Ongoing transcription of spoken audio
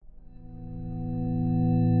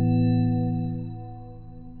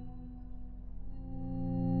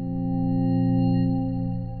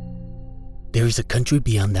is a country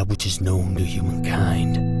beyond that which is known to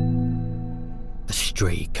humankind. A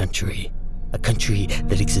stray country. A country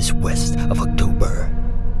that exists west of October,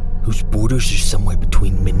 whose borders are somewhere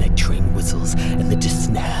between midnight train whistles and the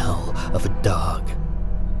distant howl of a dog.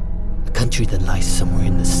 A country that lies somewhere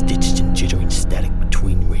in the stitched and jittering static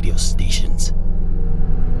between radio stations.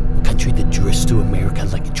 A country that drifts through America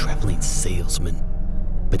like a traveling salesman,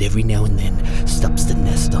 but every now and then stops to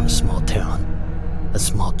nest on a small town, a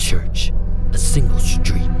small church, a single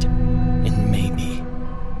street, and maybe,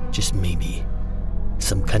 just maybe,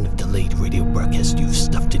 some kind of delayed radio broadcast you've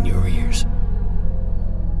stuffed in your ears.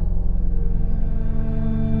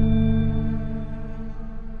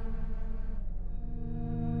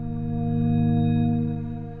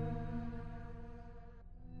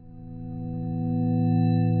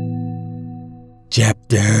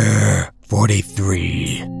 Chapter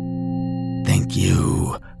 43. Thank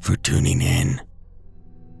you for tuning in.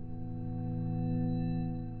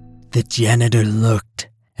 The janitor looked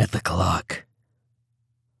at the clock.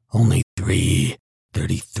 Only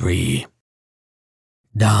 3:33.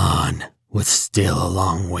 Dawn was still a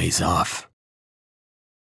long ways off.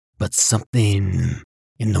 But something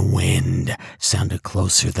in the wind sounded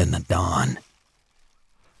closer than the dawn.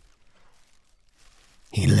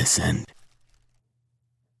 He listened.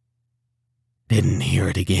 Didn't hear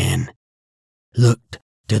it again. Looked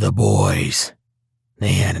to the boys.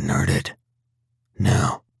 They hadn't heard it.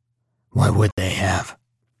 No. Why would they have?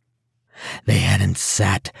 They hadn't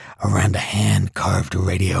sat around a hand-carved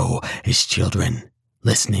radio as children,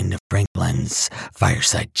 listening to Franklin's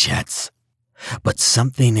fireside chats. But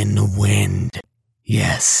something in the wind,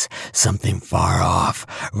 yes, something far off,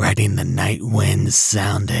 riding the night winds,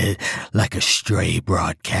 sounded like a stray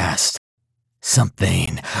broadcast.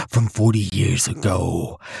 Something from 40 years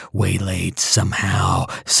ago, waylaid somehow,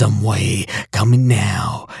 some way, coming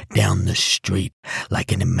now down the street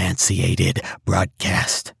like an emaciated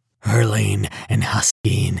broadcast. Hurling and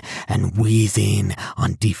husking and wheezing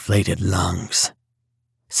on deflated lungs.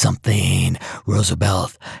 Something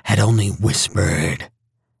Roosevelt had only whispered,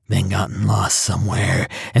 then gotten lost somewhere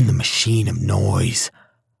in the machine of noise.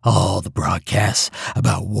 All the broadcasts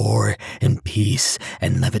about war and peace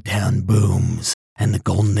and Levittown booms and the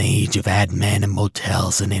golden age of ad men and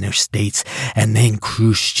motels and interstates, and then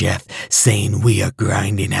Khrushchev saying we are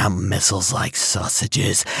grinding out missiles like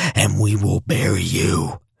sausages and we will bury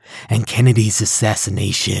you. And Kennedy's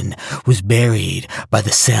assassination was buried by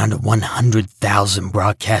the sound of 100,000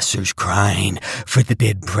 broadcasters crying for the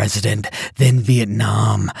dead president, then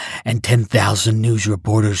Vietnam, and 10,000 news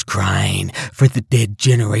reporters crying for the dead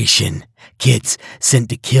generation, kids sent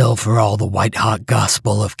to kill for all the white-hot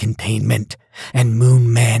gospel of containment, and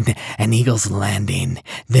Moon Man and Eagle's Landing,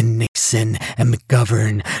 then Nixon and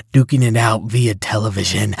McGovern duking it out via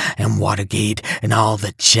television, and Watergate, and all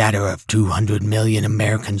the chatter of 200 million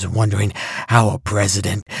Americans wondering how a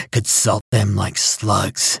president could salt them like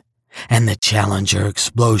slugs, and the Challenger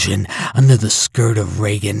explosion under the skirt of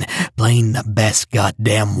Reagan playing the best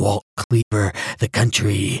goddamn Walt Cleaver the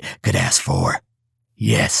country could ask for.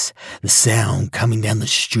 Yes, the sound coming down the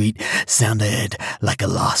street sounded like a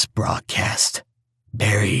lost broadcast,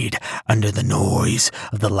 buried under the noise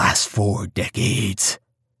of the last 4 decades.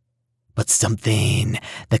 But something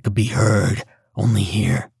that could be heard only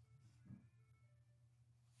here.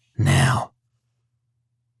 Now.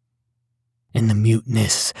 In the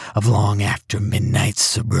muteness of long after midnight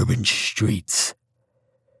suburban streets,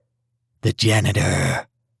 the janitor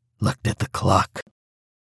looked at the clock.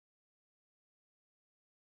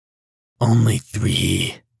 Only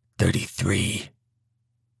 3:33.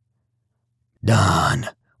 Dawn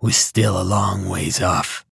was still a long ways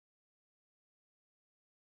off.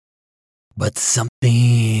 But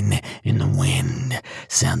something in the wind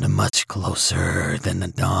sounded much closer than the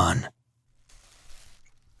dawn.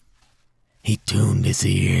 He tuned his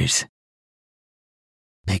ears,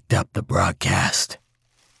 picked up the broadcast,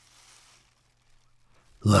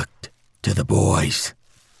 looked to the boys.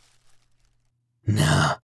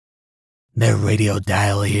 No. Their radio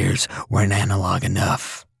dial ears weren't analog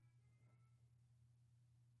enough.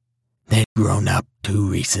 They'd grown up too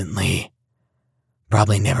recently.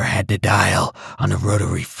 Probably never had to dial on a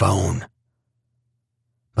rotary phone.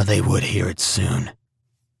 But they would hear it soon.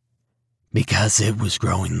 Because it was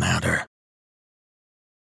growing louder.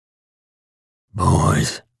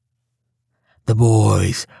 Boys. The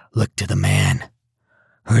boys looked to the man.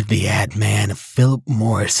 Heard the ad man of Philip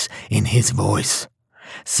Morris in his voice.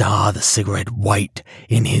 Saw the cigarette white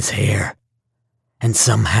in his hair, and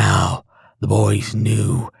somehow the boys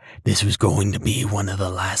knew this was going to be one of the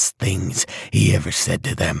last things he ever said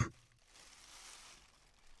to them.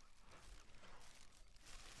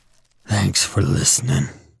 Thanks for listening.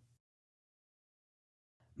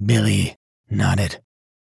 Billy nodded.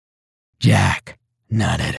 Jack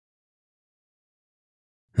nodded.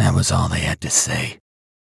 That was all they had to say.